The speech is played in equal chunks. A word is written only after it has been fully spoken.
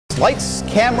Lights,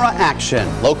 camera, action.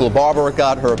 Local barber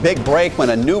got her big break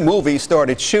when a new movie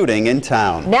started shooting in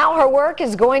town. Now her work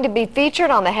is going to be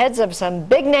featured on the heads of some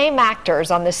big-name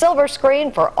actors on the silver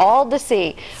screen for all to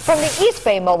see. From the East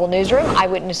Bay Mobile Newsroom,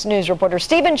 Eyewitness News reporter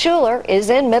Stephen Schuler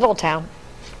is in Middletown.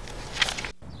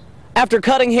 After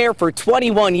cutting hair for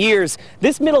 21 years,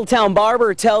 this Middletown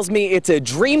barber tells me it's a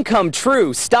dream come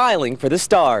true styling for the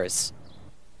stars.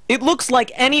 It looks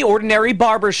like any ordinary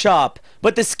barber shop,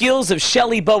 but the skills of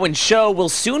Shelley Bowen Show will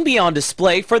soon be on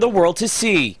display for the world to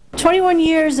see. 21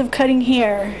 years of cutting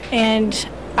hair, and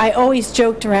I always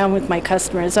joked around with my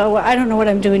customers, oh, I don't know what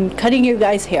I'm doing cutting you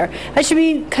guys' hair. I should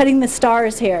be cutting the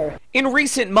stars' hair. In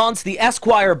recent months, the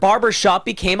Esquire barbershop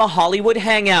became a Hollywood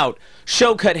hangout.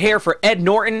 Show cut hair for Ed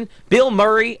Norton, Bill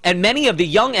Murray, and many of the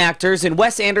young actors in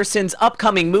Wes Anderson's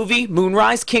upcoming movie,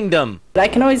 Moonrise Kingdom. I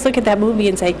can always look at that movie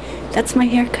and say, that's my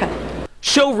haircut.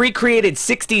 Show recreated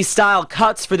 60s style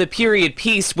cuts for the period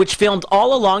piece, which filmed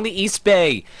all along the East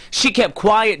Bay. She kept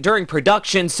quiet during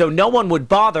production so no one would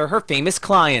bother her famous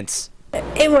clients.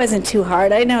 It wasn't too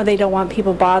hard. I know they don't want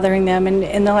people bothering them,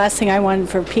 and the last thing I wanted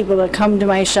for people to come to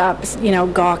my shop, you know,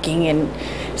 gawking and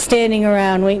standing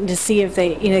around waiting to see if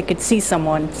they, could see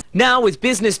someone. Now with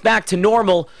business back to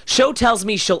normal, Show tells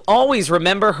me she'll always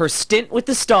remember her stint with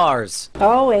the stars.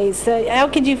 Always. How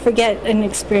could you forget an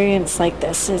experience like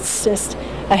this? It's just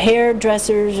a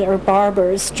hairdresser's or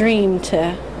barber's dream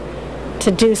to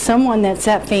do someone that's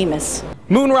that famous.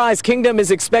 Moonrise Kingdom is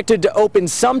expected to open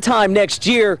sometime next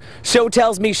year. Show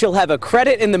tells me she'll have a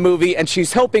credit in the movie, and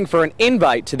she's hoping for an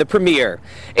invite to the premiere.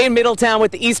 In Middletown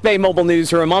with the East Bay Mobile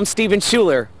Newsroom, I'm Stephen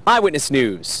Schuler, Eyewitness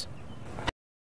News.